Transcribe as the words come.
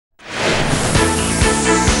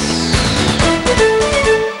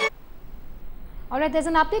Alright, there's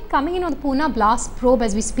an update coming in on the Pune Blast probe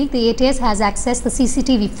as we speak. The ATS has accessed the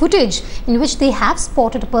CCTV footage in which they have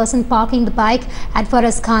spotted a person parking the bike at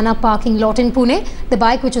Faraskhana parking lot in Pune. The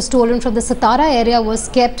bike, which was stolen from the Satara area, was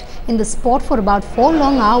kept in the spot for about 4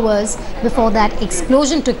 long hours before that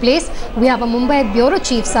explosion took place. We have a Mumbai Bureau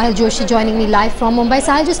Chief Sahil Joshi joining me live from Mumbai.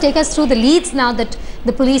 Sahil, just take us through the leads now that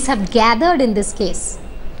the police have gathered in this case.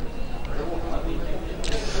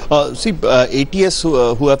 ATS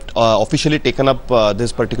who have officially taken up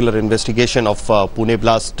this particular investigation of Pune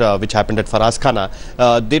Blast which happened at Faraskhana,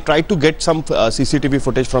 they tried to get some CCTV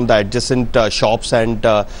footage from the adjacent shops and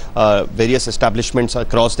various establishments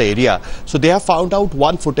across the area. So they have found out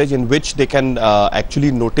one footage in which they can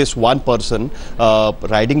actually notice one person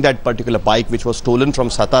riding that particular bike which was stolen from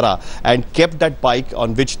Satara and kept that bike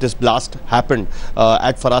on which this blast happened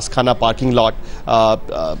at Faraskhana parking lot.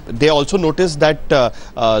 They also noticed that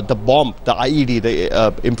the bomb, the IED,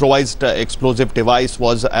 the improvised explosive device,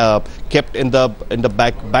 was kept in the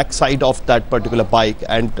back side of that particular bike,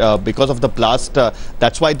 and because of the blast,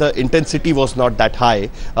 that's why the intensity was not that high.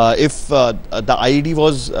 If the IED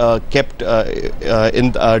was kept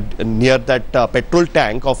near that petrol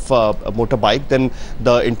tank of a motorbike, then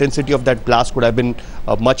the intensity of that blast would have been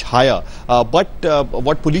much higher. But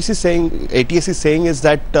what police is saying, ATS is saying, is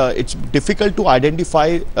that it's difficult to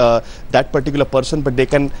identify that particular person, but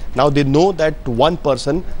they know that one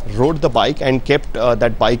person rode the bike and kept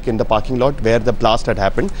that bike in the parking lot where the blast had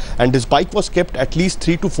happened, and this bike was kept at least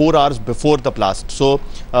 3 to 4 hours before the blast. So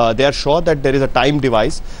they are sure that there is a time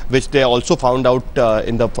device, which they also found out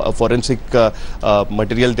in the forensic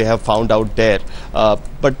material they have found out there.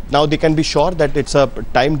 But now they can be sure that it's a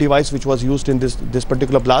time device which was used in this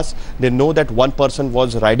particular blast. They know that one person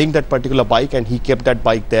was riding that particular bike and he kept that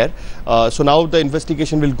bike there. So now the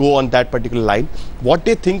investigation will go on that particular line. What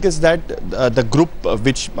they think is that the group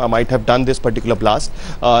which might have done this particular blast,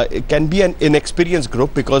 it can be an inexperienced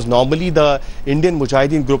group, because normally the Indian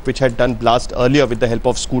Mujahideen group, which had done blast earlier with the help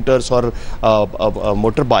of scooters or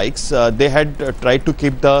motorbikes, they had tried to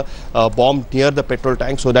keep the bomb near the petrol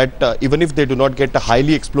tank, so that even if they do not get a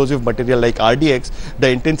highly explosive material like RDX, the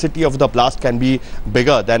intensity of the blast can be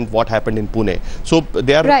bigger than what happened in Pune. So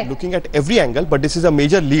they are looking at every angle, but this is a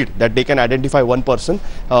major lead that they can identify one person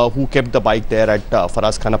who kept the bike there at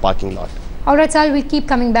Faraskhana parking lot. Alright, Sal, we'll keep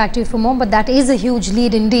coming back to you for more, but that is a huge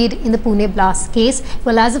lead indeed in the Pune Blast case.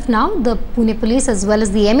 Well, as of now, the Pune police as well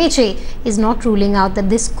as the MHA is not ruling out that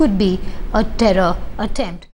this could be a terror attempt.